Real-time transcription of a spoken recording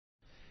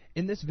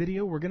In this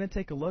video, we're going to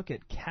take a look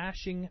at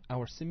caching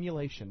our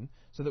simulation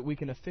so that we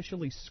can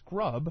officially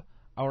scrub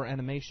our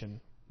animation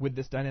with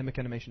this dynamic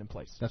animation in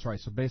place. That's right.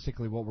 So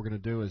basically what we're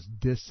going to do is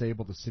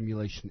disable the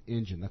simulation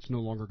engine. That's no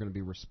longer going to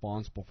be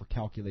responsible for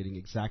calculating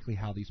exactly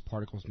how these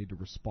particles need to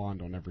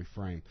respond on every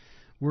frame.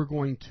 We're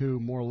going to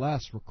more or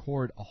less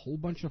record a whole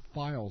bunch of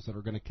files that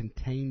are going to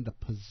contain the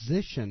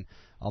position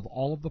of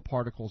all of the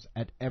particles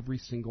at every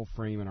single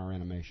frame in our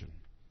animation.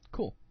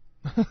 Cool.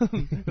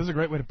 That's a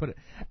great way to put it.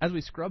 As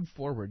we scrub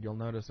forward, you'll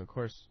notice, of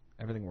course,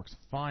 everything works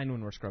fine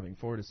when we're scrubbing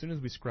forward. As soon as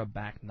we scrub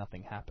back,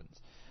 nothing happens.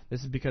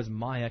 This is because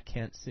Maya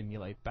can't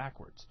simulate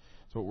backwards.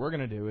 So what we're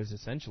going to do is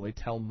essentially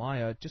tell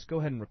Maya, just go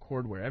ahead and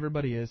record where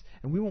everybody is,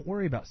 and we won't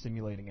worry about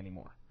simulating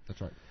anymore. That's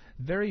right.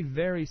 Very,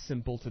 very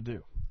simple to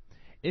do.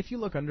 If you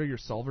look under your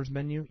Solvers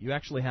menu, you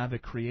actually have a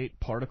Create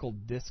Particle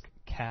Disk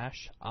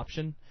Cache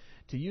option.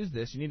 To use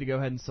this, you need to go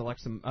ahead and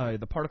select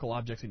the particle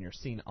objects in your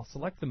scene. I'll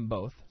select them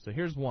both. So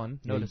here's one.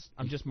 Notice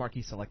I'm just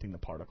marquee selecting the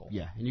particle.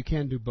 Yeah, and you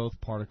can do both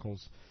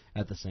particles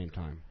at the same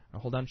time.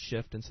 I'll hold down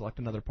Shift and select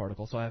another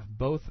particle. So I have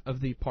both of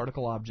the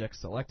particle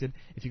objects selected.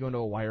 If you go into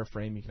a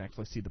wireframe, you can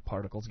actually see the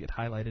particles get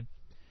highlighted.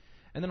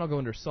 And then I'll go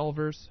under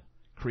Solvers,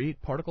 Create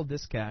Particle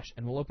Disk Cache,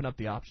 and we'll open up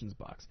the options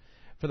box.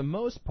 For the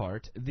most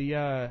part,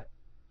 the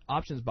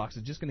options box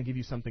is just going to give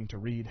you something to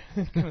read,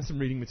 kind of some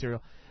reading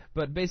material.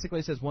 But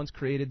basically it says once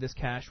created, this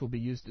cache will be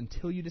used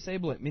until you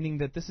disable it, meaning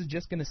that this is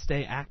just going to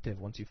stay active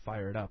once you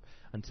fire it up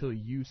until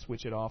you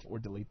switch it off or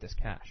delete this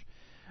cache.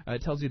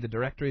 It tells you the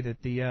directory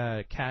that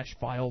the cache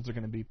files are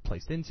going to be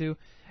placed into.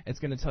 It's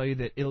going to tell you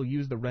that it'll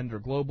use the render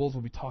globals.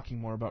 We'll be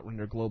talking more about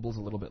render globals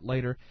a little bit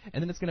later.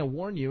 And then it's going to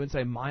warn you and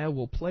say Maya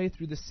will play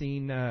through the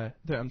scene,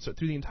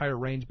 through the entire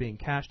range being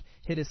cached.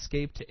 Hit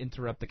escape to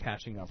interrupt the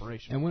caching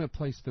operation. And when it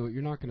plays through it,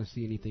 you're not going to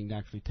see anything to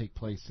actually take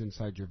place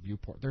inside your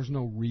viewport. There's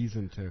no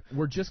reason to.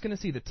 We're just going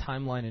to see the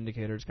timeline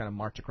indicators kind of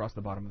march across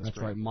the bottom of the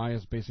screen. That's right.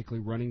 Maya's basically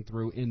running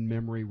through in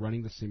memory,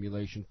 running the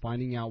simulation,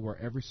 finding out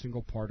where every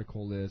single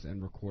particle is,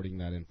 and recording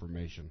that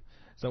information.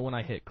 So when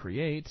I hit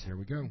create, here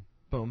we go.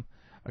 Boom.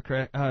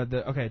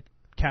 Okay,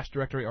 cache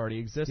directory already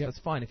exists. Yep. That's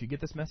fine. If you get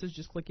this message,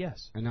 just click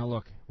yes. And now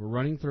look, we're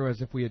running through as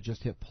if we had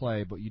just hit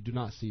play, but you do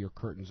not see your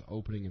curtains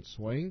opening and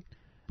swaying.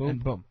 Boom,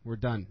 and boom. We're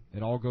done.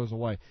 It all goes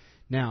away.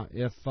 Now,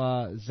 if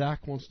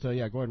Zach wants to, go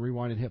ahead and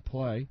rewind and hit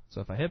play. So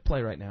if I hit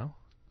play right now.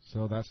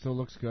 So that still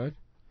looks good.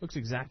 Looks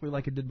exactly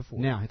like it did before.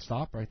 Now, hit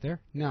stop right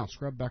there. Now,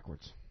 scrub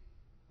backwards.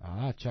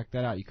 Ah, check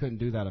that out. You couldn't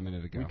do that a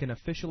minute ago. We can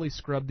officially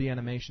scrub the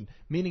animation,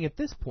 meaning at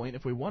this point,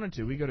 if we wanted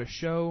to, we go to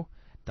Show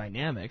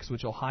Dynamics,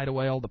 which will hide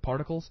away all the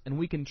particles, and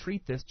we can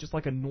treat this just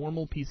like a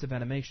normal piece of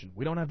animation.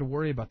 We don't have to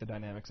worry about the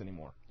dynamics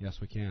anymore. Yes,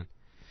 we can.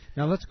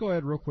 Now let's go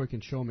ahead real quick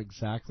and show them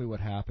exactly what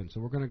happened.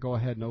 So we're going to go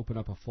ahead and open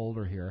up a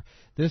folder here.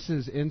 This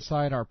is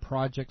inside our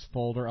projects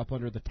folder up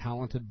under the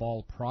Talented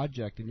Ball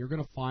project, and you're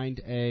going to find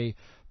a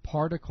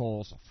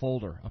particles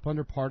folder. Up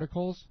under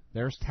particles,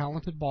 there's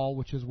Talented Ball,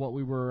 which is what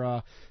we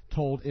were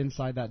told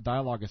inside that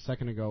dialog a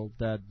second ago,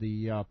 that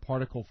the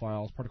particle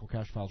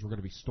cache files were going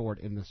to be stored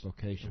in this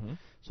location.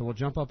 So we'll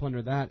jump up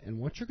under that, and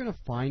what you're going to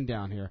find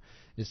down here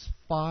is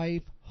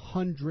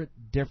 500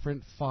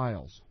 different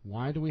files.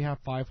 Why do we have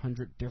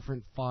 500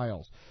 different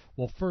files?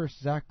 Well,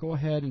 first, Zach, go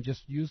ahead and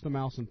just use the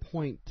mouse and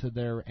point to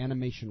their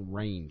animation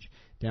range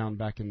down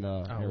back in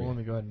the area. Well, let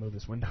me go ahead and move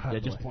this window out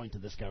of the way. Just point to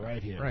this guy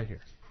right here. Right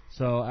here.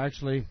 So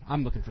actually,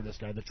 I'm looking for this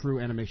guy, the true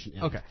animation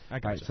end. Okay, I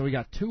got you. So we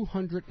got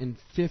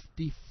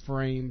 250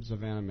 frames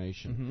of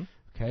animation.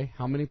 Okay,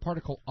 how many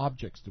particle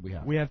objects do we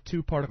have? We have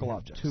 2 particle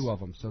objects. 2 of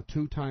them. So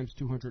 2 times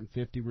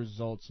 250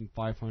 results in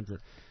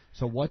 500.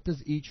 So what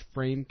does each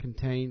frame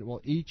contain? Well,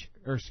 each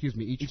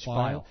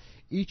file.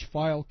 Each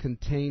file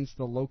contains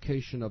the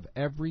location of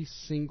every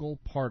single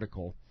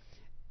particle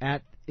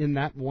in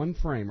that one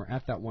frame, or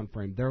at that one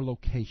frame, their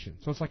location.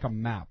 So it's like a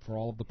map for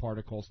all of the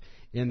particles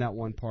in that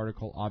one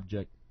particle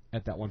object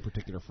at that one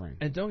particular frame.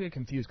 And don't get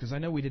confused, because I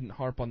know we didn't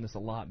harp on this a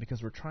lot,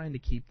 because we're trying to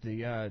keep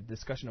the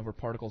discussion over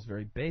particles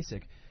very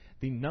basic.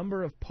 The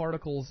number of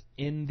particles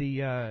in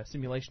the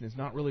simulation is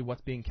not really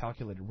what's being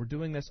calculated. We're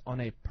doing this on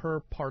a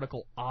per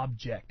particle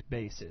object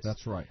basis.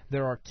 That's right.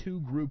 There are 2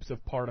 groups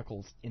of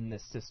particles in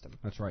this system.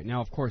 That's right. Now,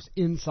 of course,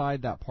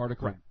 inside that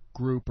particle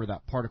group, or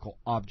that particle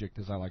object,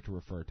 as I like to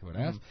refer to it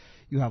as,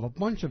 you have a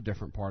bunch of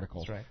different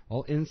particles. That's right.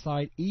 Well,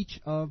 inside each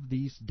of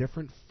these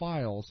different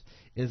files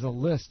is a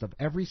list of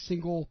every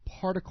single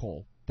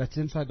particle that's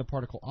inside the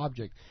particle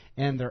object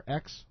and their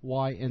X,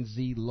 Y, and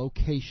Z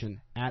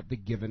location at the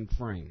given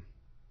frame.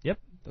 Yep,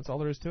 that's all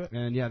there is to it.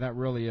 And yeah, that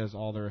really is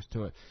all there is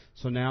to it.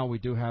 So now we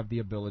do have the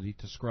ability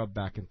to scrub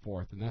back and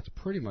forth, and that's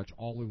pretty much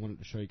all we wanted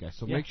to show you guys.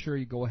 So make sure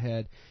you go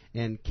ahead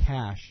and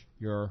cache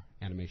your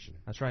animation.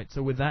 That's right.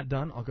 So with that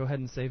done, I'll go ahead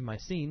and save my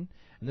scene,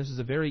 and this is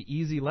a very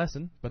easy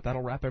lesson, but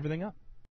that'll wrap everything up.